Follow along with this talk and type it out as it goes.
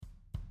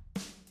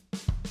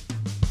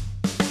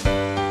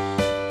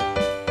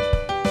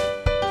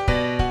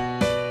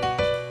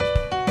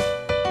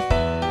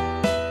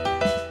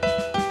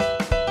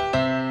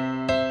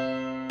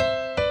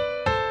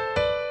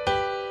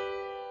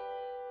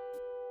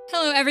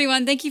Hello,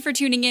 everyone. Thank you for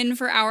tuning in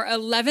for our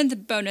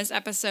 11th bonus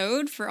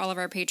episode for all of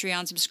our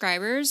Patreon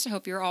subscribers.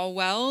 Hope you're all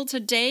well.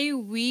 Today,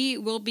 we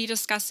will be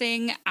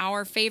discussing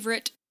our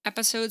favorite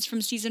episodes from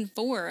season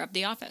 4 of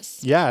The Office.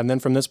 Yeah, and then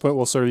from this point,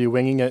 we'll sort of be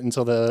winging it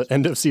until the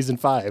end of season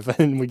 5,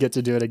 and we get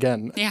to do it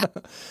again. Yeah.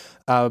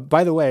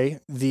 By the way,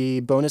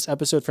 the bonus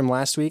episode from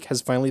last week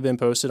has finally been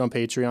posted on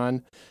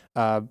Patreon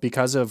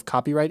because of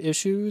copyright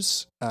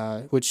issues,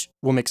 which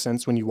will make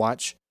sense when you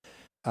watch.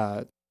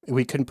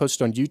 We couldn't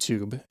post it on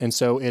YouTube, and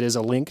so it is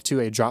a link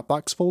to a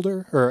Dropbox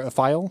folder or a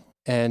file,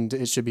 and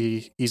it should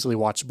be easily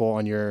watchable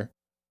on your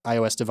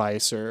iOS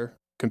device or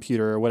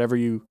computer or whatever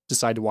you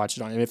decide to watch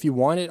it on. And if you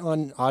want it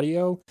on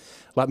audio,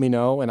 let me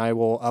know and I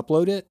will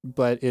upload it,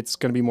 but it's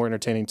going to be more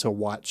entertaining to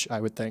watch,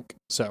 I would think.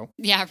 So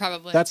yeah,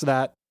 probably. That's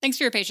that. Thanks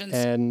for your patience.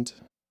 And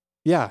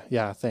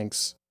yeah,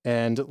 thanks.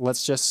 And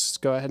let's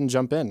just go ahead and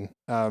jump in.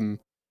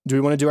 Do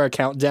we want to do our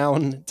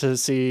countdown to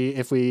see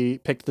if we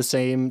picked the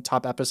same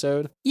top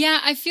episode?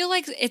 Yeah, I feel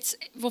like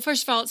well,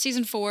 first of all, it's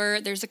season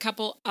 4. There's a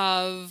couple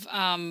of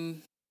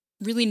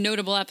really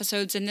notable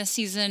episodes in this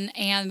season,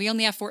 and we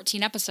only have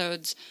 14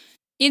 episodes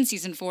in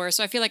season 4,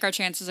 so I feel like our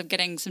chances of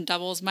getting some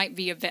doubles might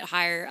be a bit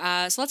higher.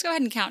 So let's go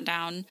ahead and count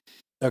down.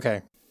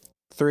 Okay.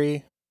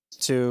 3,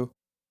 2,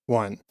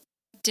 1.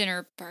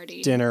 Dinner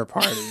party. Dinner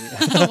party.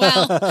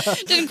 Well,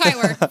 didn't quite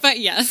work, but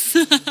yes.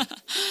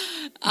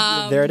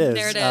 There it is.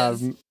 There it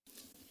is.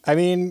 I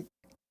mean,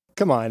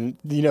 come on.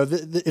 You know,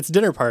 it's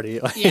dinner party.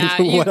 Like,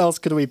 Yeah, what else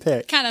could we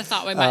pick? Kind of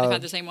thought we might have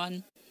had the same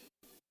one.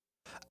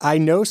 I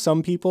know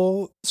some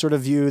people sort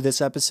of view this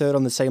episode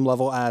on the same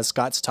level as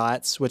Scott's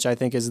Tots, which I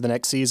think is the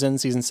next season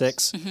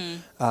 6.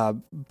 Mm-hmm.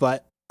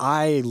 But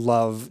I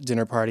love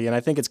Dinner Party, and I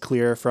think it's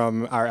clear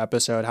from our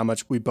episode how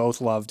much we both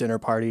love Dinner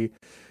Party.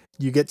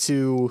 You get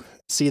to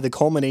see the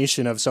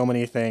culmination of so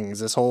many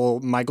things. This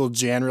whole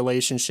Michael-Jan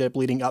relationship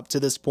leading up to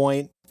this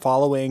point,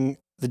 following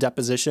the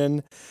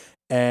deposition,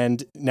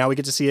 and now we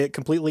get to see it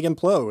completely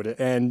implode.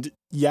 And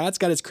yeah, it's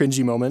got its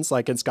cringy moments,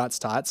 like in Scott's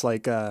Tots,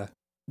 like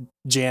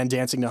Jan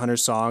dancing to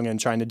Hunter's song and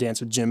trying to dance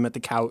with Jim at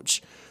the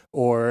couch,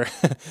 or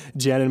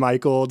Jan and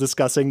Michael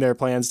discussing their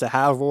plans to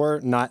have or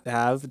not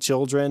have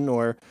children,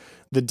 or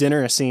the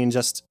dinner scene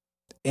just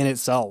in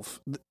itself.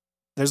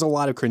 There's a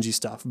lot of cringy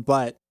stuff,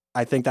 but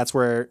I think that's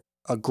where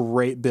a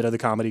great bit of the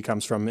comedy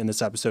comes from in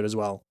this episode as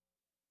well.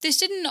 This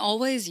didn't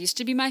always used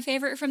to be my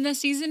favorite from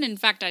this season. In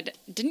fact, I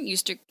didn't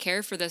used to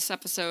care for this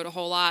episode a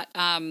whole lot.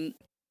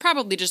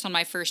 Probably just on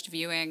my first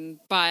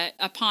viewing, but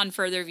upon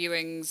further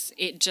viewings,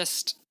 it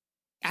just,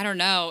 I don't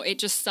know, it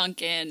just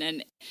sunk in,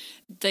 and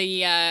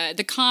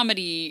the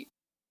comedy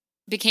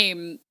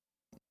became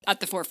at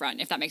the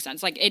forefront, if that makes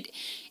sense. Like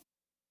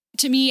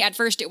to me, at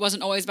first, it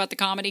wasn't always about the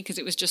comedy because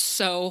it was just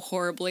so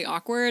horribly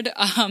awkward.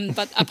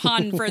 But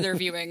upon further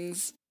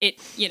viewings,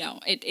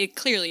 it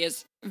clearly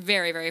is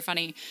very, very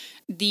funny.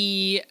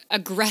 The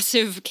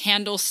aggressive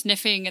candle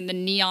sniffing and the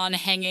neon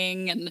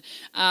hanging and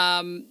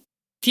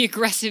the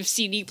aggressive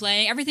CD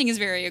playing, everything is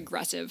very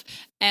aggressive.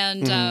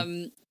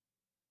 And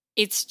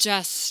it's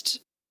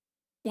just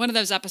one of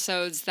those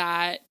episodes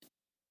that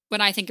when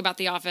I think about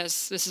The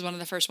Office, this is one of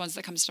the first ones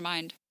that comes to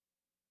mind.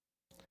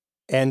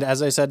 And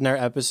as I said in our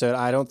episode,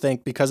 I don't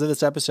think, because of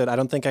this episode, I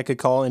don't think I could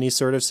call any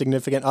sort of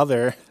significant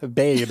other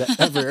babe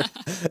ever.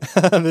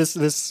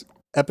 This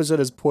episode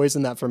has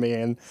poisoned that for me,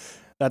 and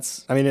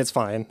it's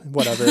fine,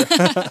 whatever.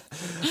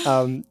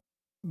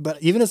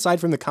 But even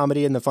aside from the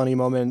comedy and the funny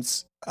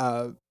moments,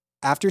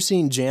 after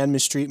seeing Jan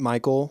mistreat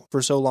Michael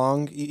for so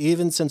long,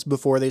 even since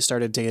before they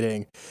started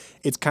dating,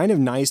 it's kind of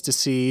nice to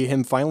see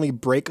him finally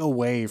break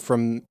away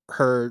from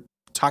her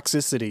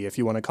toxicity, if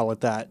you want to call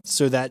it that,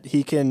 so that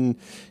he can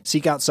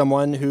seek out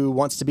someone who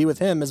wants to be with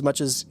him as much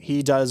as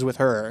he does with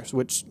her,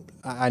 which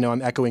I know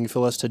I'm echoing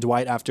Phyllis to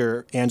Dwight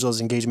after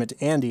Angela's engagement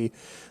to Andy,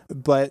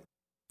 but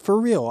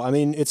for real, I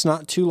mean, it's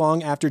not too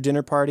long after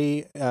Dinner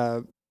Party.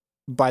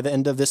 By the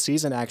end of this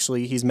season,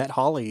 actually, he's met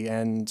Holly,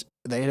 and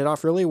they hit it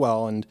off really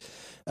well. And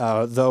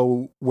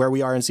though where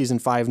we are in season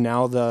 5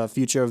 now, the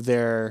future of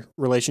their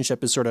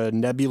relationship is sort of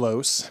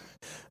nebulous.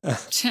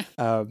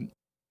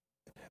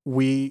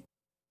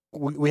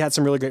 We had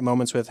some really great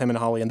moments with him and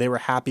Holly, and they were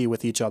happy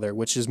with each other,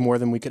 which is more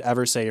than we could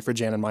ever say for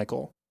Jan and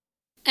Michael.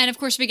 And of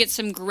course, we get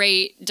some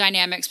great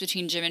dynamics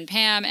between Jim and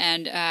Pam,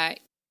 and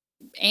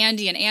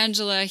Andy and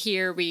Angela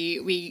here.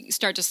 We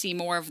start to see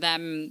more of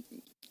them,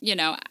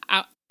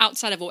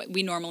 outside of what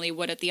we normally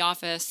would at The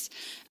Office.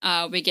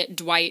 We get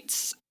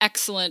Dwight's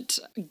excellent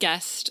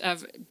guest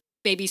of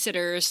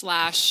babysitter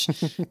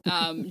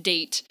 /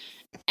 date.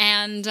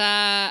 And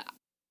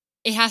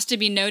it has to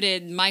be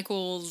noted,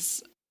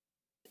 Michael's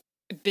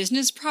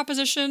business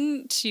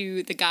proposition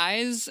to the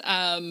guys,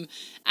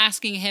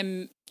 asking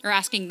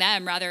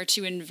them rather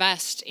to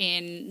invest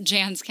in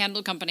Jan's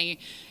candle company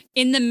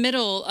in the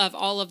middle of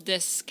all of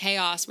this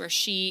chaos where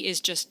she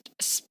is just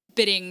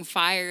spitting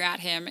fire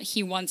at him.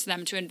 He wants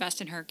them to invest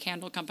in her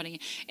candle company.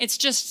 It's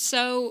just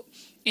so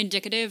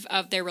indicative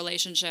of their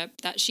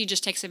relationship that she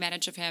just takes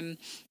advantage of him,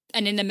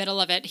 and in the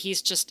middle of it,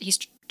 he's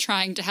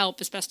trying to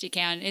help as best he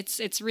can.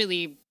 It's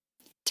really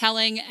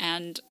telling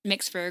and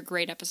makes for a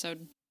great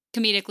episode,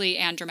 comedically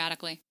and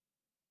dramatically.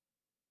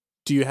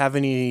 Do you have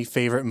any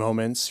favorite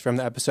moments from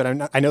the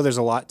episode? I know there's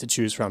a lot to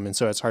choose from, and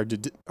so it's hard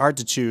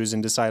to choose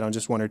and decide on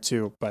just one or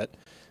two, but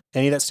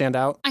any that stand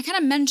out? I kind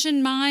of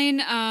mentioned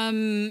mine.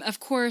 Of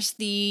course,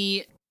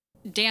 the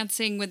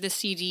dancing with the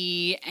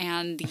CD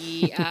and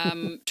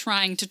the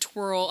trying to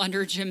twirl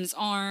under Jim's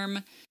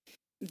arm,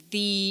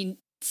 the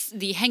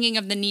hanging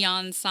of the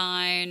neon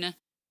sign,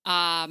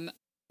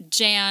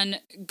 Jan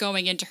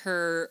going into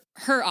her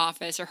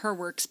office or her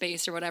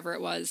workspace or whatever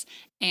it was,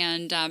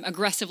 and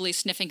aggressively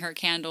sniffing her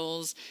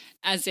candles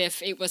as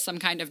if it was some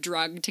kind of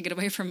drug to get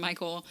away from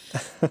Michael.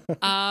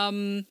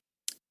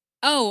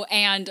 Oh,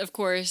 and of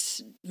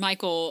course,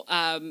 Michael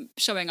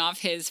showing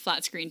off his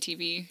flat screen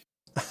TV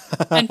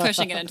and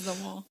pushing it into the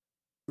wall.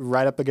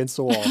 Right up against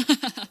the wall.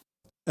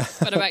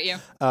 What about you?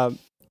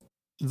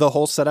 The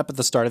whole setup at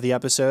the start of the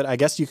episode, I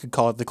guess you could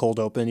call it the cold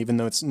open, even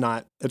though it's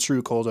not a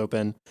true cold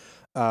open,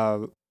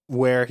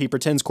 where he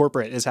pretends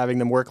corporate is having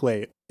them work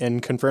late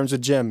and confirms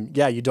with Jim,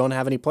 yeah, you don't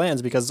have any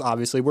plans because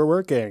obviously we're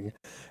working.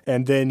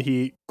 And then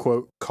he,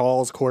 quote,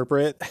 calls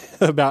corporate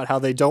about how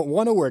they don't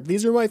want to work.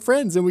 These are my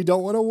friends and we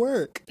don't want to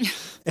work.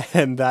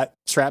 And that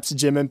traps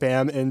Jim and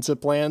Pam into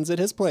plans at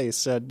his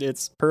place. And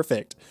it's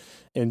perfect.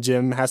 And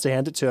Jim has to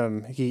hand it to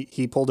him.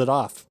 He pulled it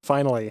off,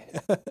 finally.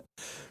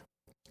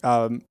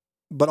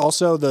 But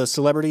also the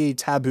celebrity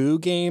taboo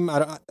game.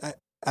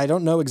 I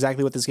don't know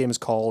exactly what this game is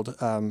called.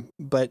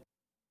 But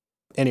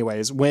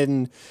anyways,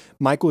 when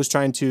Michael is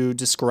trying to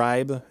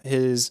describe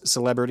his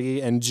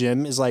celebrity and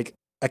Jim is like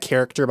a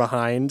character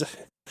behind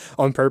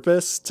on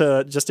purpose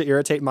to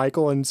irritate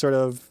Michael and sort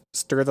of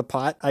stir the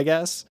pot, I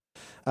guess.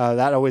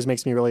 That always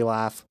makes me really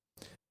laugh.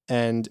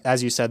 And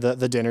as you said,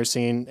 the dinner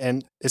scene,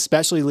 and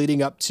especially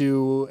leading up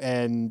to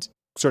and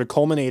sort of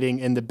culminating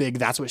in the big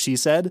 "that's what she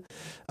said,"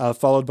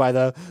 followed by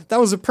that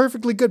was a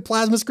perfectly good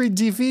plasma screen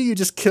DV you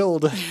just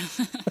killed.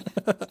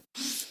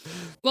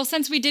 Well,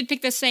 since we did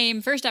pick the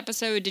same first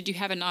episode, did you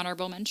have an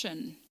honorable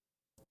mention?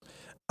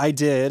 I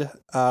did.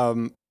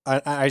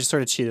 I just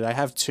sort of cheated. I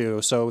have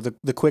two. So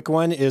the quick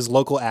one is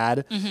local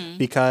ad,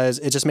 because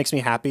it just makes me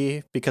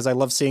happy because I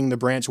love seeing the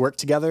branch work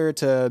together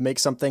to make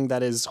something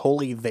that is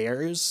wholly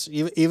theirs,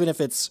 even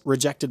if it's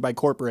rejected by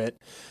corporate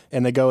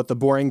and they go with the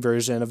boring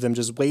version of them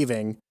just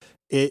waving.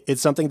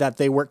 It's something that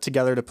they work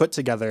together to put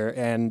together,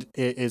 and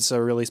it's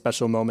a really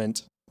special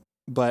moment.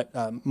 But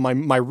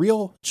my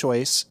real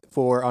choice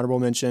for honorable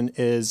mention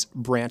is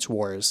Branch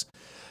Wars.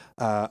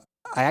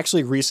 I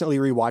actually recently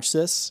rewatched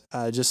this,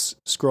 just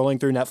scrolling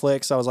through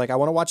Netflix. I was like, I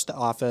want to watch The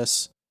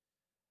Office.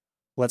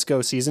 Let's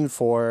go season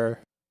 4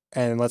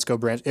 and let's go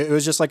Branch. It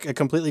was just like a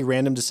completely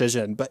random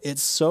decision, but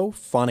it's so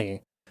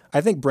funny.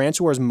 I think Branch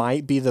Wars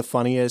might be the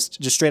funniest,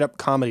 just straight up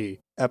comedy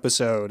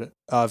episode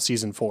of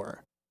season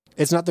 4.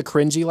 It's not the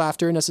cringy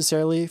laughter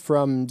necessarily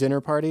from Dinner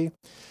Party,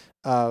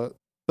 but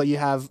you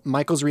have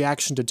Michael's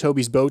reaction to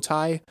Toby's bow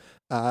tie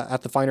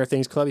at the Finer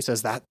Things Club. He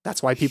says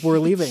that's why people were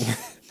leaving.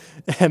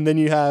 And then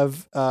you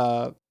have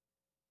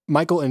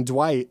Michael and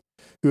Dwight,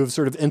 who have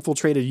sort of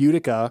infiltrated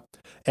Utica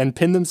and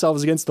pinned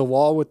themselves against the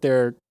wall with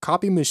their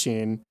copy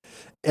machine.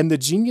 And the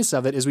genius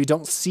of it is we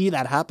don't see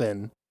that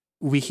happen.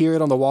 We hear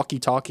it on the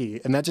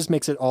walkie-talkie, and that just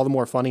makes it all the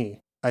more funny,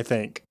 I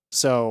think.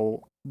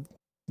 So,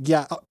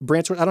 yeah,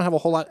 Branch Wars, I don't have a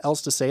whole lot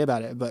else to say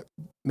about it, but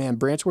man,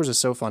 Branch Wars is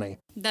so funny.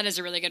 That is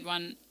a really good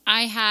one.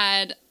 I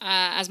had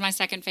as my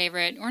second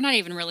favorite, or not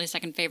even really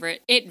second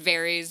favorite, it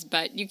varies,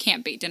 but you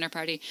can't beat Dinner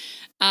Party.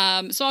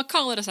 So I'll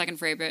call it a second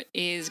favorite,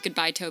 is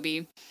Goodbye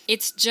Toby.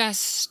 It's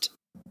just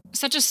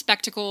such a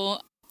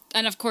spectacle.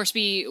 And of course,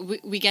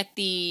 we get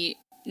the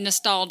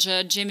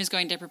nostalgia. Jim is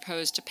going to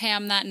propose to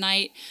Pam that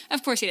night.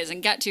 Of course, he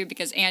doesn't get to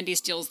because Andy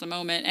steals the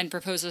moment and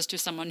proposes to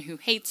someone who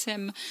hates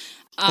him.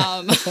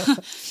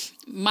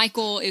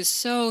 Michael is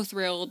so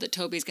thrilled that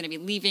Toby's going to be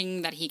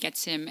leaving that he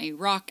gets him a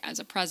rock as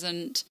a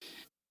present.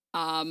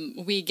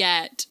 We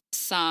get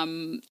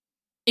some...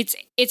 It's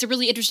a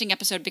really interesting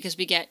episode because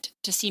we get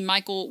to see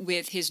Michael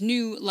with his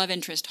new love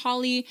interest,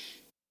 Holly,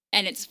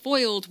 and it's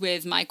foiled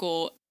with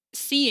Michael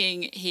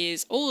seeing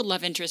his old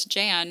love interest,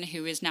 Jan,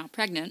 who is now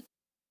pregnant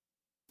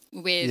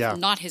with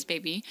not his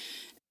baby.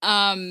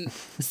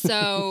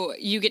 So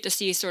you get to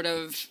see sort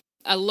of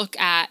a look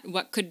at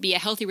what could be a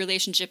healthy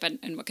relationship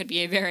and what could be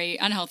a very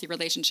unhealthy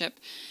relationship.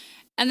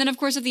 And then, of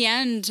course, at the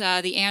end,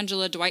 the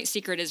Angela Dwight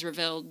secret is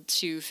revealed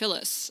to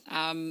Phyllis,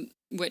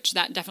 which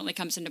that definitely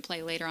comes into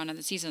play later on in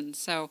the season.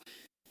 So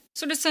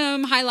sort of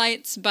some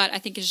highlights, but I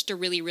think it's just a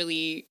really,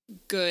 really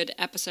good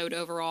episode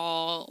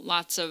overall.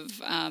 Lots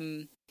of,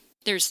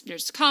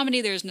 there's comedy,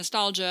 there's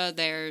nostalgia,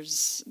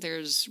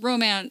 there's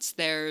romance,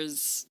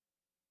 there's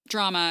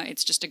drama.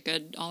 It's just a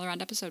good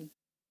all-around episode.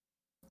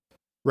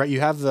 Right, you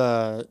have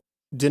the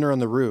dinner on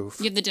the roof.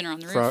 You have the dinner on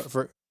the roof.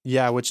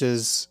 Which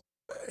is,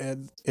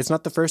 it's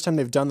not the first time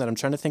they've done that. I'm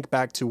trying to think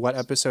back to what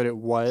episode it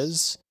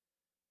was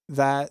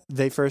that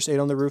they first ate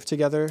on the roof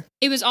together.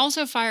 It was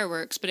also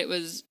fireworks, but it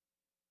was,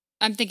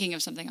 I'm thinking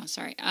of something else,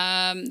 sorry.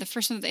 The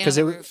first one that they ate on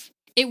the roof.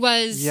 It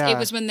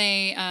was when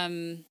they,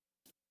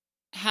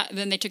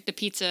 then they took the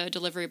pizza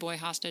delivery boy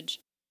hostage.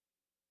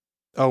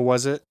 Oh,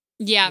 was it?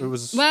 Yeah. It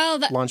was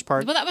launch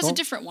party. Well, that was a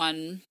different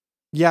one.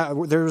 Yeah,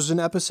 there was an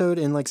episode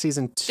in like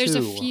season 2. There's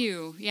a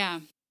few,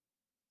 yeah.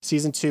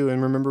 Season 2,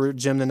 and remember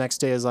Jim the next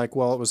day is like,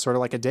 well, it was sort of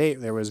like a date.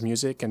 There was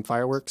music and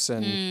fireworks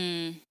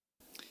and...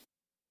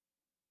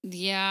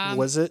 Yeah.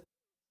 Was it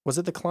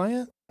the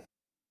client?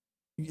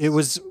 It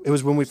was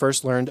when we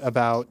first learned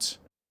about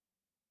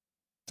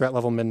Threat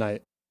Level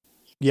Midnight.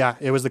 Yeah,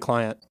 it was the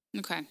client.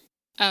 Okay.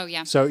 Oh,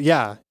 yeah. So,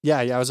 yeah.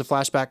 It was a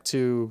flashback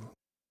to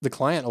the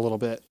client a little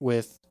bit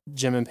with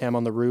Jim and Pam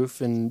on the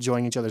roof and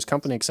enjoying each other's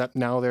company, except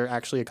now they're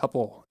actually a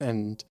couple,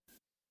 and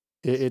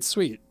it's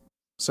sweet.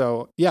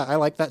 So, yeah, I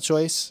like that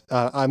choice.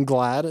 I'm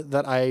glad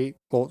that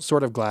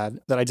sort of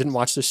glad that I didn't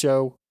watch the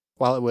show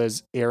while it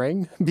was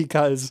airing,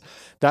 because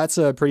that's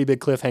a pretty big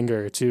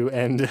cliffhanger to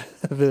end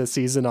the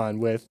season on,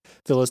 with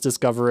Phyllis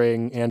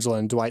discovering Angela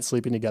and Dwight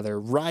sleeping together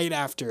right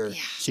after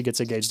she gets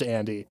engaged to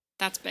Andy.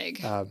 That's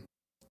big.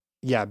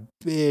 Yeah,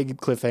 big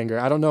cliffhanger.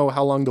 I don't know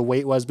how long the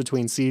wait was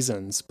between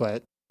seasons,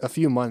 but a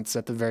few months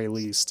at the very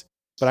least.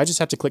 But I just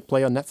have to click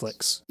play on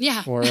Netflix.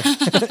 Yeah. Or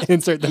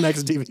insert the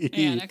next DVD.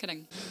 Yeah, no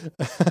kidding.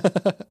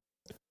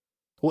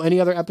 Well, any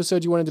other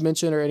episodes you wanted to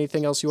mention, or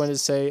anything else you wanted to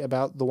say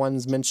about the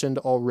ones mentioned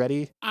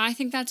already? I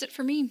think that's it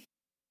for me.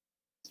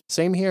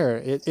 Same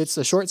here. It's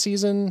a short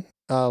season.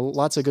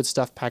 Lots of good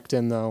stuff packed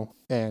in, though.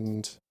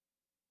 And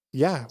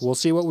yeah, we'll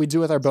see what we do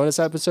with our bonus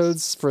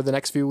episodes for the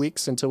next few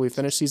weeks until we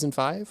finish season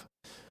 5.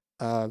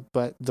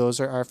 But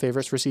those are our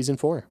favorites for season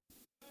 4.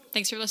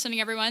 Thanks for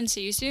listening, everyone.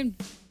 See you soon.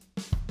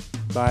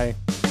 Bye.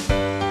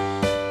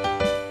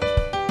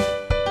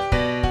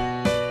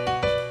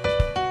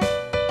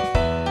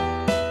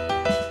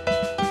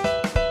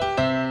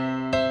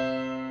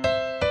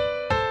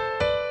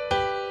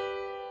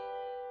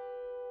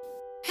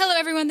 Hello,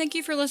 everyone. Thank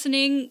you for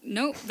listening.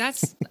 Nope,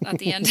 that's at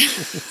the end.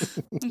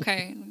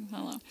 Okay.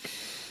 Hello.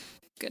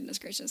 Goodness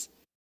gracious.